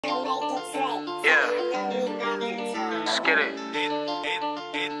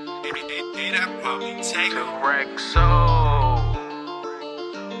So,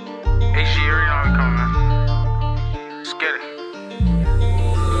 hey, she already know we coming, man. Let's get it.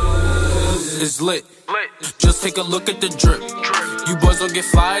 It's lit. Just take a look at the drip. You boys don't get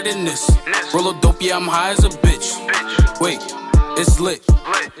fired in this. Roll a dope, yeah, I'm high as a bitch. Wait, it's lit.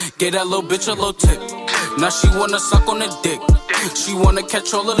 Gave that little bitch a little tip. Now she wanna suck on the dick. She wanna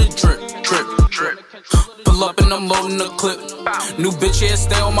catch all of the drip. Pull up and I'm loading the clip. New bitch, yeah,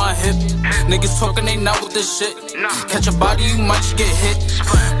 stay on my hip. Niggas talking, they not with this shit. Catch a body, you might just get hit.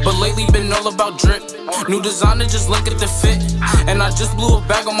 But lately been all about drip. New designer, just look at the fit. And I just blew a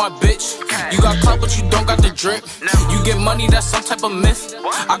bag on my bitch. You got clout, but you don't got the drip. You get money, that's some type of myth.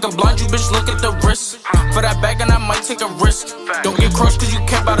 I can blind you, bitch, look at the wrist. For that bag, and I might take a risk. Don't get crushed, cause you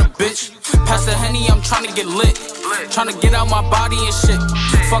care about a bitch. Pass the Henny, I'm tryna get lit. Tryna get out my body and shit.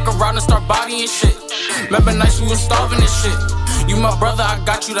 Fuck around and start bodying shit. Remember nights we was starving and shit. You my brother, I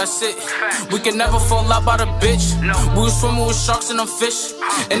got you, that's it. We can never fall out by the bitch. We was swimming with sharks and them fish.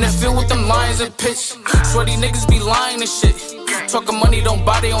 In the field with them lions and pitch. Sweaty niggas be lying and shit. Talking money, don't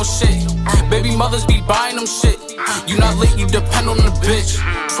buy their own shit. Baby mothers be buying them shit. You not lit, you depend on the bitch.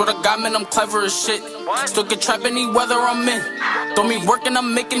 Swear to God, man, I'm clever as shit. Still can trap any weather I'm in. Throw me working,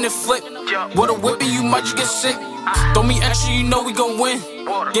 I'm making it flip. With a whipping, you might just get sick. Throw me extra, you know we gon' win.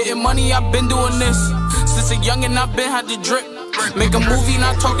 Getting money, I've been doing this. Since a youngin', I've been had to drip. Make a movie,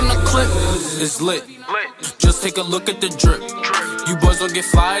 not talking a clip. It's lit. Just take a look at the drip. You boys don't get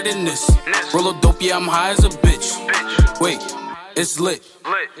fired in this. Roll a dope, yeah, I'm high as a bitch. Wait, it's lit.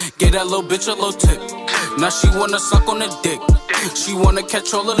 Gave that little bitch a little tip. Now she wanna suck on the dick. She wanna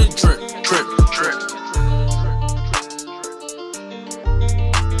catch all of the drip.